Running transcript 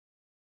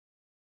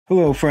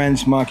Hello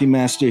friends, Maki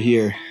Master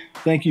here.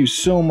 Thank you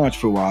so much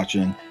for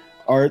watching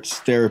Art's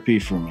Therapy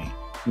for Me,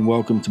 and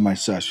welcome to my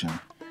session.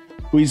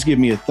 Please give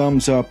me a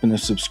thumbs up and a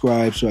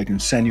subscribe so I can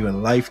send you a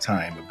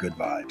lifetime of good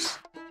vibes.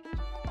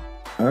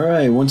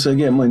 Alright, once I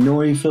get my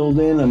nori filled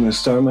in, I'm going to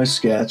start my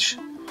sketch.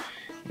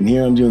 And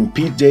here I'm doing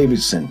Pete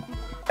Davidson,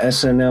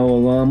 SNL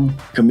alum,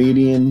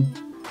 comedian,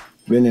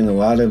 been in a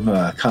lot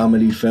of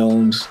comedy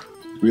films,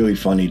 really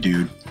funny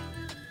dude.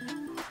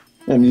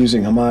 I'm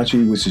using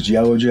hamachi, which is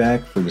yellow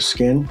jack, for the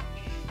skin.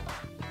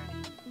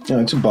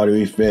 It's a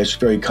buttery fish,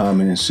 very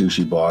common in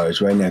sushi bars,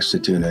 right next to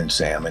tuna and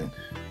salmon.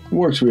 It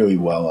works really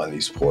well on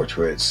these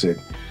portraits.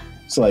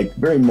 It's like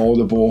very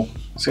moldable.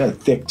 It's got a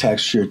thick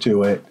texture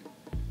to it.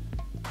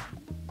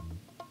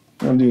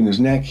 I'm doing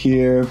his neck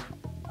here,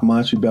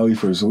 hamachi belly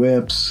for his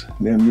lips.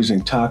 Then I'm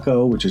using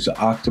taco, which is an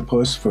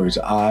octopus, for his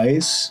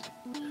eyes.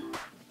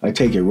 I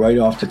take it right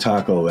off the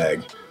taco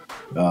leg.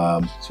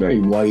 It's very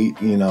white,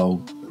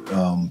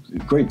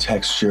 great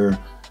texture,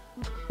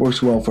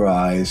 works well for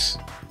eyes.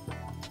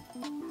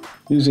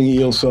 Using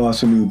eel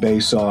sauce and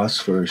ube sauce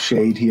for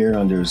shade here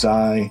under his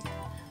eye.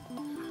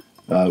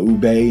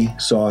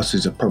 Ube sauce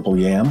is a purple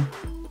yam.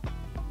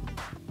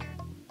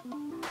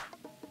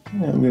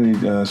 I'm going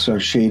to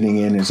start shading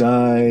in his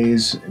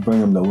eyes, bring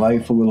him to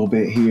life a little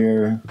bit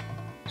here.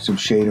 Some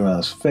shade around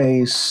his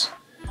face.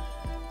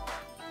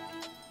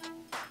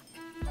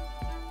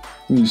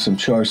 Use some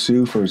char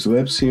siu for his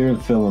lips here to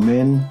fill them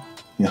in.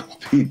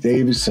 Pete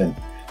Davidson,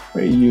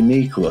 very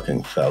unique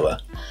looking fella.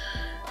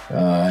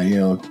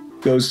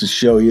 Goes to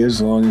show you, as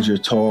long as you're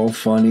tall,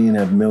 funny, and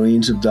have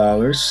millions of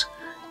dollars,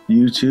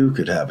 you too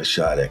could have a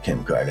shot at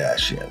Kim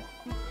Kardashian.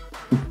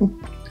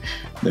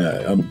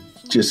 I'm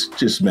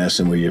just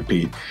messing with you,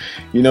 Pete.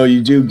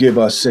 You do give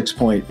us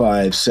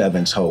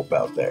 6.57's hope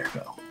out there,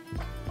 though.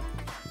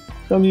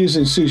 I'm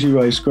using sushi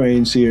rice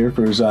grains here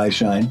for his eye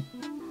shine.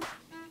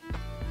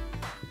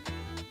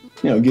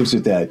 It gives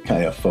it that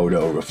kind of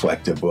photo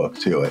reflective look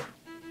to it.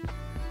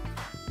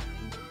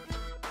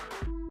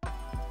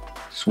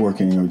 Just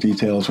working the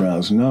details around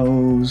his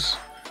nose.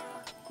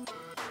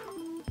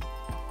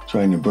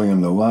 Trying to bring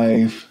him to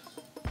life.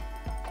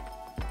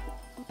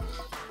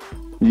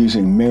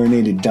 Using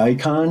marinated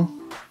daikon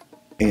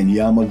and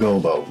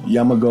yamagobo.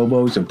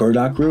 Yamagobo is a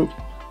burdock root.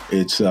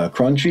 It's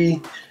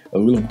crunchy, a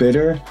little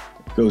bitter.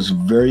 Goes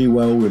very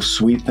well with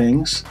sweet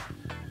things.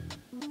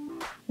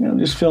 I'm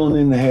just filling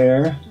in the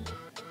hair.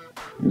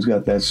 He's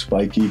got that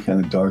spiky,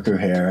 kind of darker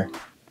hair.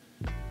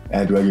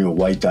 Add regular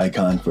white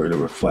daikon for the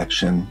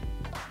reflection.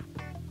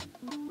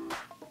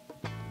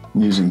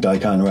 I'm using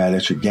daikon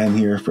radish again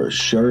here for a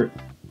shirt.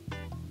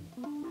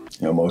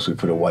 Mostly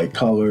for the white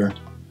color.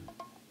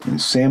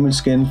 And salmon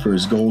skin for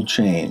his gold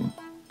chain.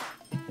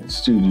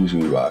 This dude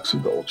usually rocks a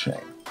gold chain.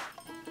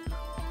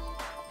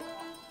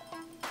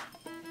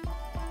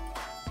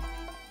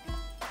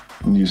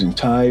 I'm using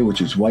Thai, which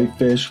is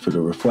whitefish, for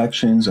the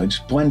reflections. I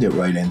just blend it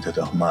right into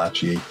the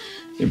hamachi.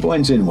 It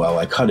blends in well.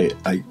 I cut it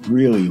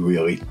really,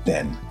 really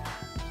thin.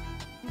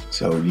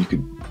 So you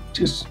could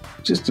just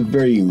a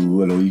very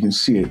little, you can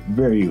see it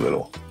very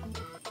little.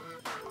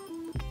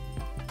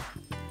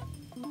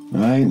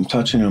 Alright, I'm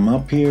touching him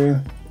up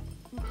here.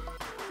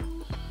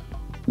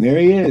 And there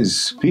he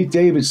is, Pete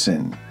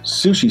Davidson,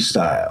 sushi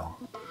style.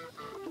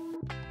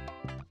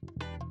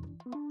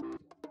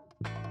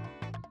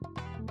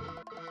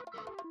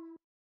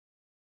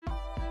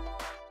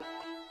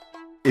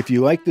 If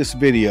you like this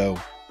video,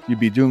 you'd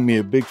be doing me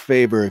a big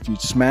favor if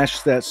you'd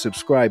smash that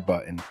subscribe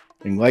button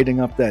and lighting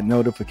up that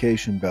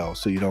notification bell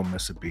so you don't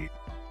miss a beat.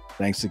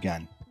 Thanks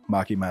again.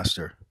 Maki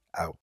Master,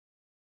 out.